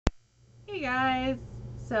Hey guys!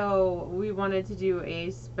 So, we wanted to do a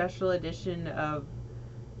special edition of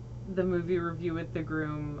the movie review with the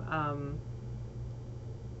groom.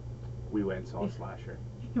 We went and saw Slasher,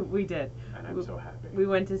 We did. and I'm so happy. We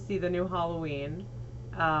went to see the new Halloween.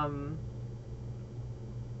 Um,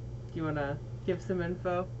 do you want to give some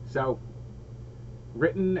info? So,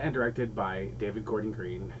 written and directed by David Gordon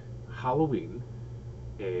Green, Halloween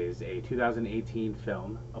is a 2018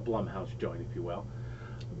 film, a Blumhouse joint, if you will.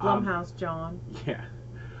 Blumhouse, John. Yeah.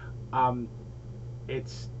 Um,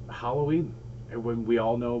 it's Halloween. When we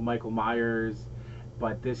all know Michael Myers,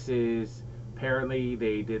 but this is apparently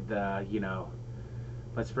they did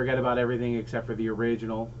let's forget about everything except for the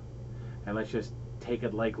original, and let's just take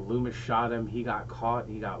it like Loomis shot him. He got caught.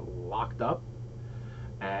 He got locked up,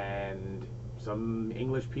 and some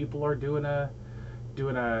English people are doing a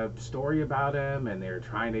story about him, and they're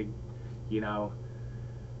trying to, you know,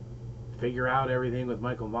 figure out everything with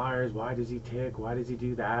Michael Myers. Why does he tick? Why does he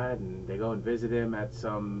do that? And they go and visit him at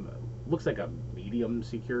some looks like a medium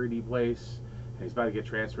security place, and he's about to get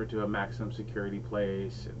transferred to a maximum security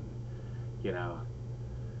place, and you know,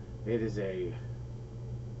 it is a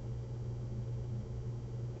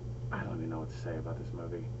I don't even know what to say about this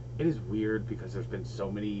movie. It is weird because there's been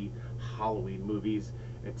so many Halloween movies.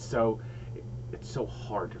 It's so it's so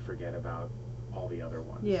hard to forget about all the other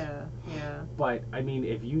ones. Yeah, yeah. But I mean,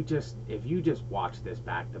 if you just watch this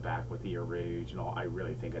back to back with the original, I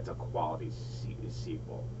really think it's a quality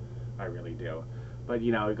sequel. I really do. But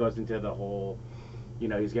it goes into the whole,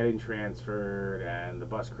 he's getting transferred and the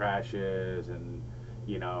bus crashes, and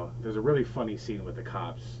there's a really funny scene with the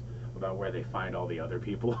cops about where they find all the other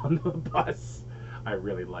people on the bus. I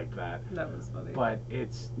really liked that. That was funny. But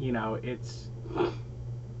it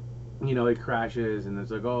crashes, and it's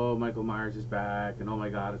like, oh, Michael Myers is back, and oh my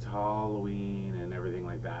God, it's Halloween, and everything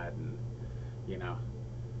like that, and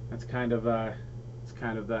that's kind of the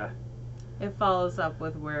It follows up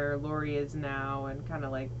with where Laurie is now and kind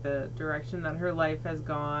of like the direction that her life has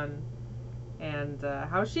gone, and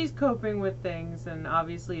how she's coping with things. And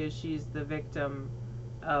obviously, as she's the victim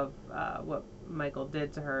of what Michael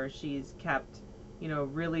did to her, she's kept,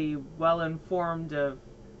 really well informed of,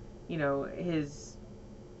 his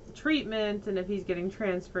treatment and if he's getting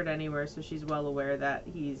transferred anywhere. So she's well aware that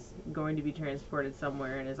he's going to be transported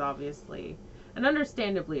somewhere, and is obviously and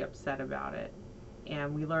understandably upset about it.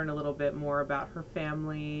 And we learn a little bit more about her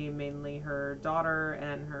family, mainly her daughter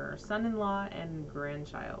and her son-in-law and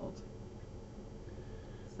grandchild.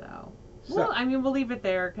 So, well, I mean, we'll leave it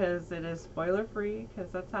there because it is spoiler-free,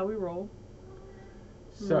 because that's how we roll.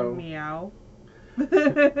 so Meow.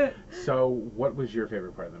 so what was your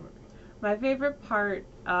favorite part of the movie? My favorite part,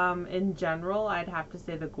 in general, I'd have to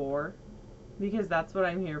say the gore, because that's what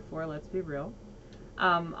I'm here for, let's be real.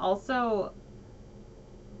 Also,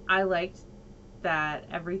 I liked that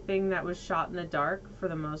everything that was shot in the dark, for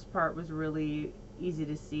the most part, was really easy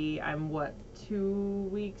to see. I'm, 2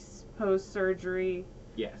 weeks post-surgery?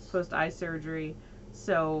 Yes. Post-eye surgery.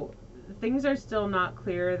 So things are still not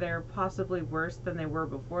clear. They're possibly worse than they were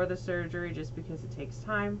before the surgery, just because it takes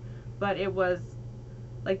time. But it was,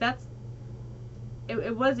 like,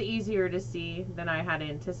 it was easier to see than I had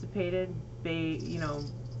anticipated.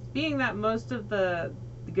 Being that most of the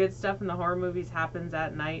good stuff in the horror movies happens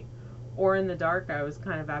at night or in the dark, I was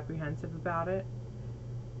kind of apprehensive about it.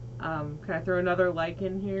 Can I throw another like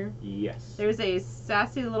in here? Yes. There's a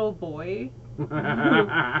sassy little boy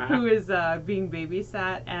who is being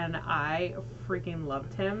babysat, and I freaking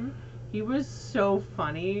loved him. He was so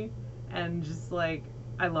funny, and just like,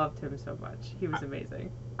 I loved him so much. He was amazing.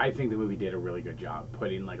 I think the movie did a really good job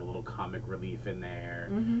putting like a little comic relief in there,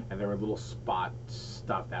 and there were little spot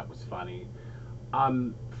stuff that was funny.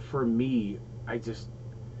 For me, I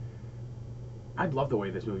love the way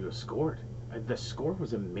this movie was scored. The score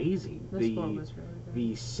was amazing. The score was really good.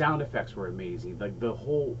 The sound effects were amazing. Like the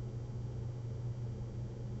whole,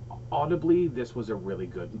 audibly, this was a really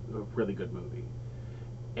good movie.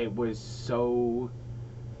 It was so.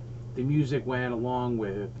 The music went along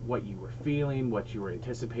with what you were feeling, what you were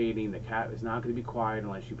anticipating. The cat is not going to be quiet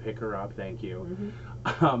unless you pick her up. Thank you.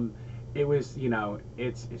 It was,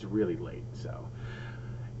 it's really late, so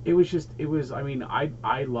I mean,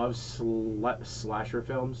 I love slasher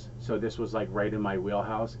films, so this was like right in my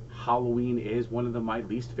wheelhouse. Halloween is one of my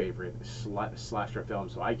least favorite slasher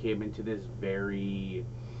films, so I came into this very,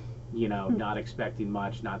 not expecting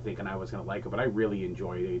much, not thinking I was going to like it, but I really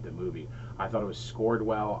enjoyed the movie. I thought it was scored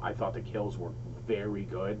well. I thought the kills were very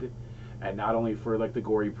good, and not only for like the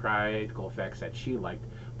gory practical effects that she liked,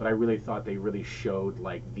 but I really thought they really showed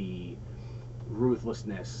like the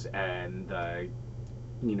ruthlessness and the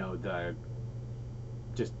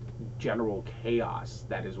just general chaos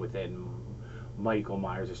that is within Michael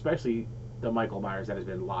Myers, especially the Michael Myers that has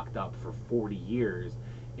been locked up for 40 years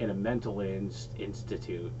in a mental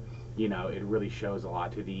institute. It really shows a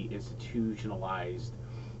lot to the institutionalized,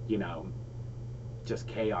 you know, just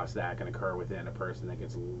chaos that can occur within a person that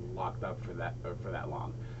gets locked up for that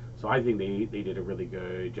long. So I think they did a really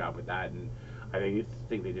good job with that, and I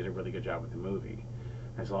think they did a really good job with the movie.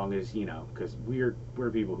 As long as because we're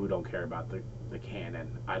people who don't care about the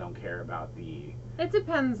canon. I don't care about the. It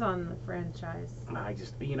depends on the franchise.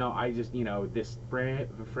 This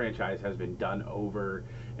franchise has been done over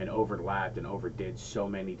and overlapped and overdid so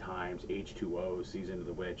many times. H2O, Season of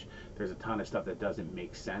the Witch. There's a ton of stuff that doesn't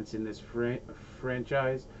make sense in this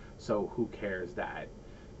franchise. So who cares that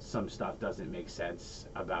some stuff doesn't make sense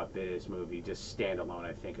about this movie? Just standalone,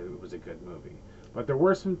 I think it was a good movie. But there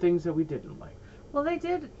were some things that we didn't like. Well, they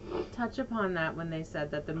did touch upon that when they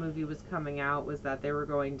said that the movie was coming out, was that they were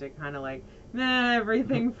going to kind of like,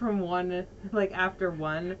 everything from one, like after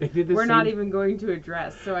one, we're not even going to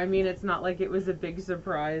address. So, I mean, it's not like it was a big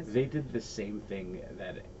surprise. They did the same thing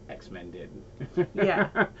that X-Men did. Yeah.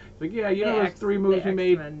 Like, those 3 movies we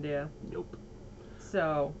made? X-Men, yeah. Nope.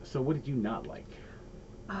 So what did you not like?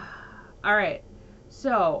 All right.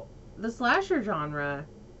 So, the slasher genre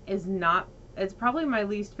is not, it's probably my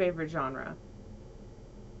least favorite genre.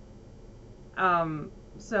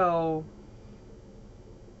 So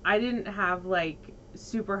I didn't have like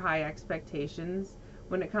super high expectations.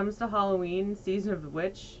 When it comes to Halloween, Season of the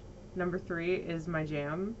Witch, number 3 is my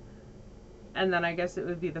jam. And then I guess it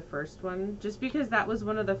would be the first one, just because that was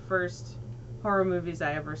one of the first horror movies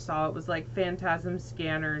I ever saw. It was like Phantasm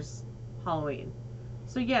Scanner's Halloween.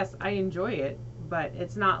 So yes, I enjoy it, but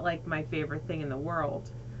it's not like my favorite thing in the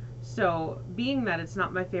world. So, being that it's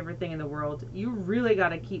not my favorite thing in the world, you really got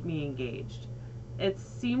to keep me engaged. It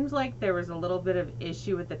seems like there was a little bit of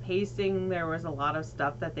issue with the pacing. There was a lot of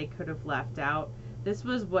stuff that they could have left out. This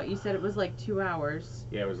was what you said, it was like 2 hours.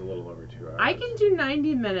 Yeah, it was a little over 2 hours. I can do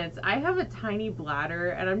 90 minutes. I have a tiny bladder,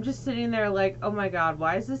 and I'm just sitting there like, oh my god,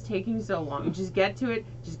 why is this taking so long? Just get to it.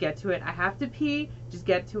 Just get to it. I have to pee. Just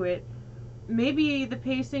get to it. Maybe the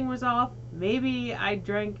pacing was off. Maybe I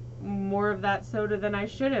drank more of that soda than I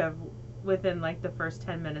should have within like the first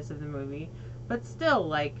 10 minutes of the movie, but still,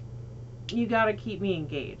 like, you gotta keep me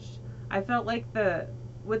engaged. I felt like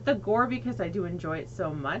with the gore, because I do enjoy it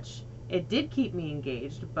so much, it did keep me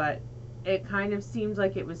engaged, but it kind of seems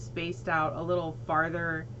like it was spaced out a little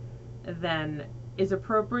farther than is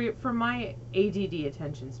appropriate for my ADD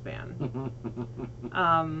attention span.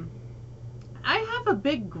 I have a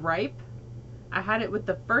big gripe. I had it with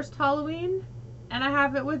the first Halloween, and I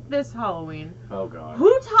have it with this Halloween. Oh, God.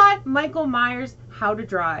 Who taught Michael Myers how to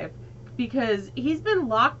drive? Because he's been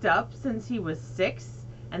locked up since he was 6,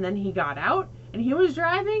 and then he got out, and he was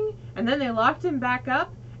driving, and then they locked him back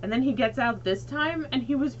up, and then he gets out this time, and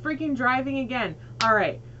he was freaking driving again.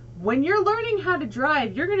 Alright, when you're learning how to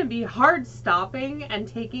drive, you're going to be hard stopping and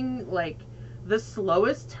taking, like, the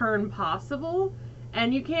slowest turn possible,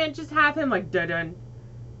 and you can't just have him, like, dun-dun,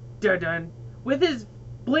 dun-dun, with his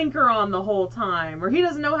blinker on the whole time, or he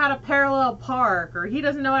doesn't know how to parallel park, or he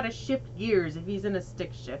doesn't know how to shift gears if he's in a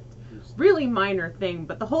stick shift. Really minor thing,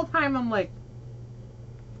 but the whole time I'm like,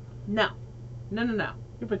 no. Yeah,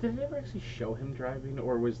 but did it ever actually show him driving,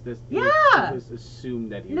 or was this? Yeah. It was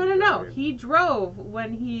assumed that he. No. He drove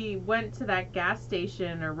when he went to that gas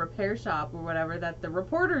station or repair shop or whatever that the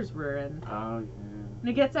reporters were in. Oh yeah. And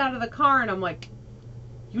he gets out of the car, and I'm like,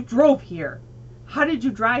 you drove here. How did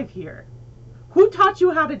you drive here? Who taught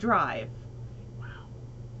you how to drive? Wow.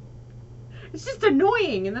 It's just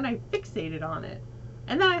annoying, and then I fixated on it.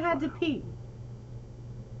 And then I had to pee.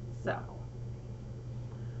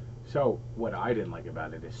 So, what I didn't like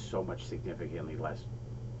about it is so much significantly less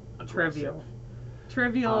aggressive.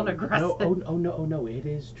 Trivial and aggressive. No, it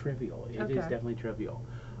is trivial. It is definitely trivial.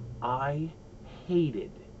 I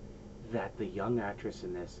hated that the young actress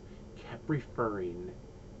in this kept referring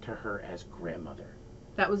to her as grandmother.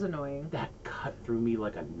 That was annoying. That cut through me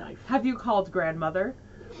like a knife. Have you called grandmother?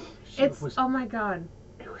 Oh my god.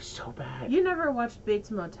 It was so bad. You never watched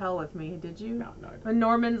Bates Motel with me, did you? No, I didn't. When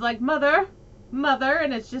Norman's like, mother,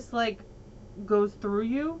 and it's just like, goes through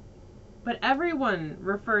you. But everyone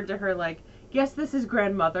referred to her like, yes, this is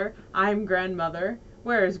grandmother. I'm grandmother.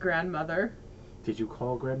 Where is grandmother? Did you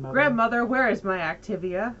call grandmother? Grandmother, where is my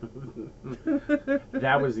Activia?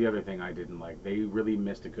 That was the other thing I didn't like. They really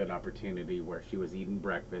missed a good opportunity where she was eating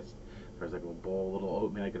breakfast. There was like a bowl, little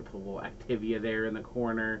oatmeal. I could put a little Activia there in the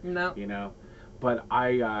corner. No. You know, but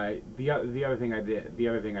the other thing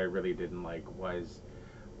I really didn't like was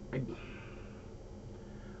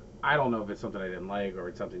I don't know if it's something I didn't like or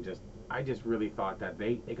it's something just I just really thought that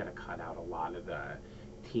they gotta cut out a lot of the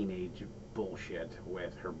teenage bullshit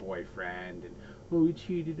with her boyfriend and oh he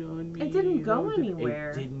cheated on me. It didn't go It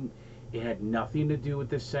anywhere. didn't. It had nothing to do with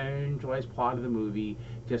the centralized plot of the movie.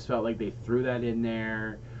 Just felt like they threw that in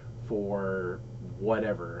there for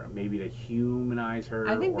whatever, maybe to humanize her.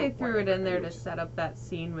 I think or they threw it whatever. in there It to was- set up that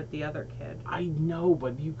scene with the other kid. I know,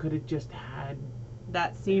 but you could have just had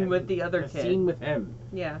That scene with the other a kid. scene with him.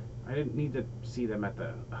 Yeah. I didn't need to see them at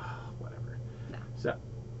the whatever. No.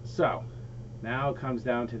 So now it comes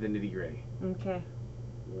down to the nitty gritty. Okay.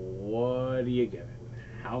 What do you give it?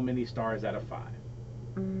 How many stars out of 5?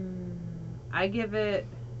 I give it.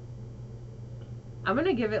 I'm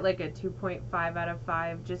gonna give it like a 2.5 out of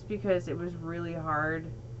 5 just because it was really hard.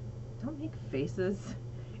 Don't make faces.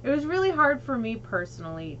 It was really hard for me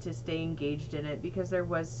personally to stay engaged in it because there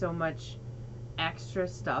was so much extra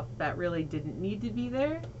stuff that really didn't need to be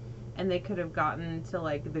there, and they could have gotten to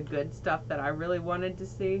like the good stuff that I really wanted to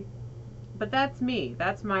see. But that's me.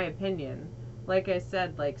 That's my opinion. Like I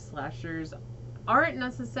said, like slashers aren't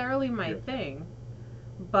necessarily my Yeah. thing,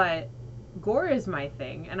 but gore is my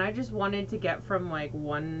thing, and I just wanted to get from like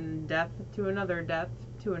one death to another death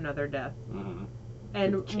to another death. Mm-hmm.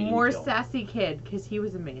 And Chain more kill. sassy kid because he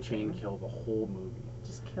was amazing. Chain kill the whole movie.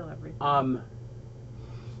 Just kill everything.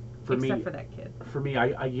 For Except me, for that kid.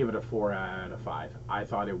 I give it a 4 out of 5. I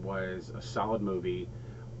thought it was a solid movie.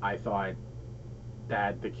 I thought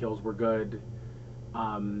that the kills were good.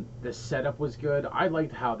 The setup was good. I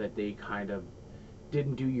liked how that they kind of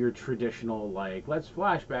didn't do your traditional like let's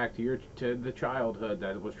flash back to the childhood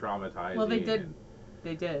that was traumatizing. Well, they did.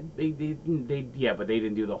 They did. Yeah, but they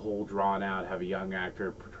didn't do the whole drawn out, have a young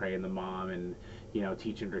actor portraying the mom and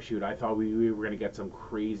teaching her to shoot. I thought we were gonna get some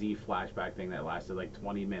crazy flashback thing that lasted like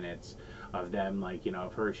 20 minutes of them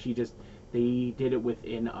of her. They did it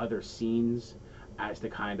within other scenes as to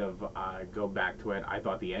kind of go back to it. I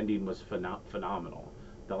thought the ending was phenomenal.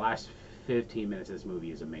 The last 15 minutes of this movie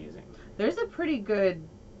is amazing. There's a pretty good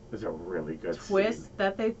It's a really good twist scene.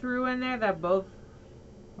 that they threw in there that both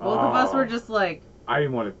of us were just like, I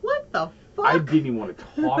didn't want to. what the fuck? I didn't even want to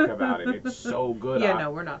talk about it. It's so good. Yeah,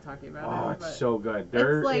 no, we're not talking about Oh, it. it's but so good.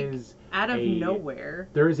 There like is out of a- nowhere.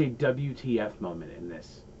 There is a WTF moment in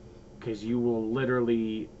this, because you will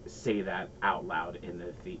literally say that out loud in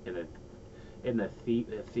the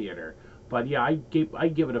theater. But yeah, I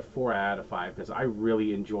give it a 4 out of 5 because I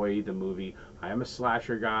really enjoy the movie. I am a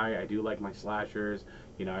slasher guy. I do like my slashers.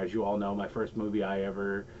 As you all know, my first movie I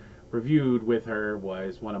ever reviewed with her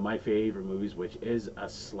was one of my favorite movies, which is a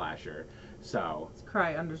slasher. So It's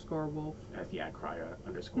cry_wolf. yeah,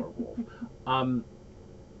 cry_wolf.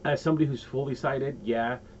 As somebody who's fully sighted,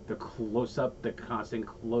 yeah, the constant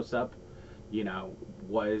close up,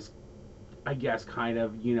 was, I guess, kind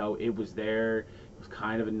of, it was there. It was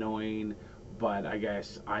kind of annoying, but I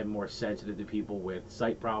guess I'm more sensitive to people with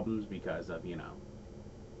sight problems because of,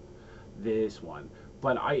 this one.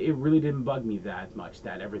 But it really didn't bug me that much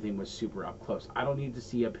that everything was super up close. I don't need to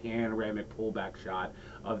see a panoramic pullback shot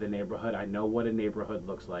of the neighborhood. I know what a neighborhood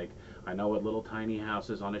looks like. I know what little tiny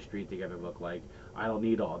houses on a street together look like. I don't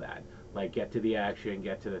need all that. Like, get to the action,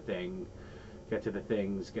 get to the thing, get to the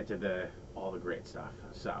things, get to all the great stuff.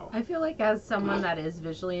 So I feel like as someone that is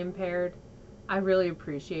visually impaired, I really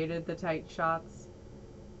appreciated the tight shots.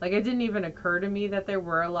 Like, it didn't even occur to me that there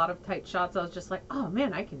were a lot of tight shots. I was just like, oh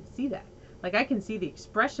man, I can see that. Like, I can see the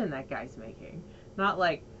expression that guy's making. Not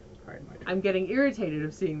like I'm getting irritated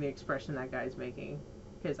of seeing the expression that guy's making.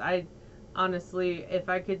 Because honestly, if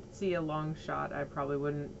I could see a long shot, I probably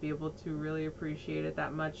wouldn't be able to really appreciate it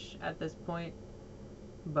that much at this point.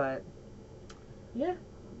 But, yeah.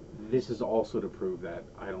 this is also to prove that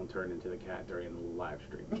I don't turn into the cat during the live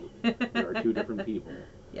stream. There are two different people.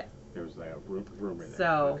 Yes. There was a rumor there.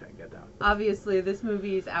 So, okay, get down. Obviously, this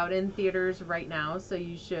movie is out in theaters right now, so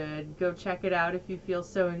you should go check it out if you feel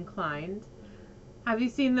so inclined. Have you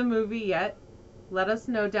seen the movie yet? Let us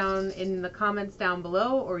know down in the comments down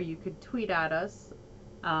below, or you could tweet at us.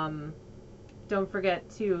 Don't forget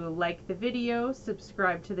to like the video,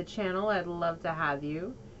 subscribe to the channel. I'd love to have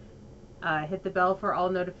you. Hit the bell for all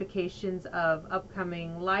notifications of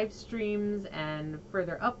upcoming live streams and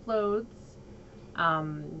further uploads.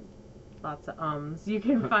 Lots of ums. You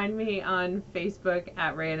can find me on Facebook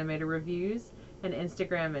at Rayanimator Reviews and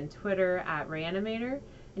Instagram and Twitter at Rayanimator.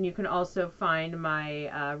 And you can also find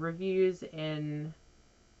my reviews in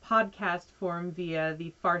podcast form via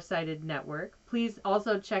the Farsighted Network. Please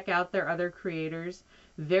also check out their other creators.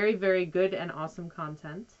 Very, very good and awesome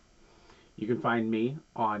content. You can find me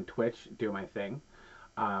on Twitch, do my thing,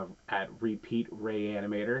 at Repeat Ray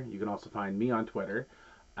Animator. You can also find me on Twitter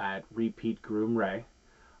at Repeat Groom Ray.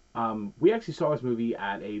 We actually saw this movie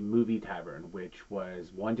at a movie tavern, which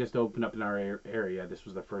was one just opened up in our area. This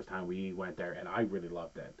was the first time we went there, and I really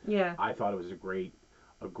loved it. Yeah. I thought it was a great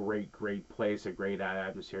place, a great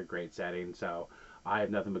atmosphere, great setting. So I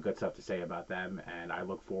have nothing but good stuff to say about them, and I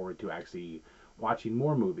look forward to actually watching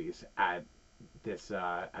more movies at this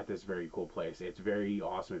very cool place. It's very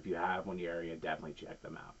awesome. If you have one in the area, definitely check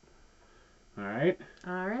them out. All right.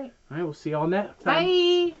 All right. All right. We'll see y'all next time.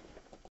 Bye.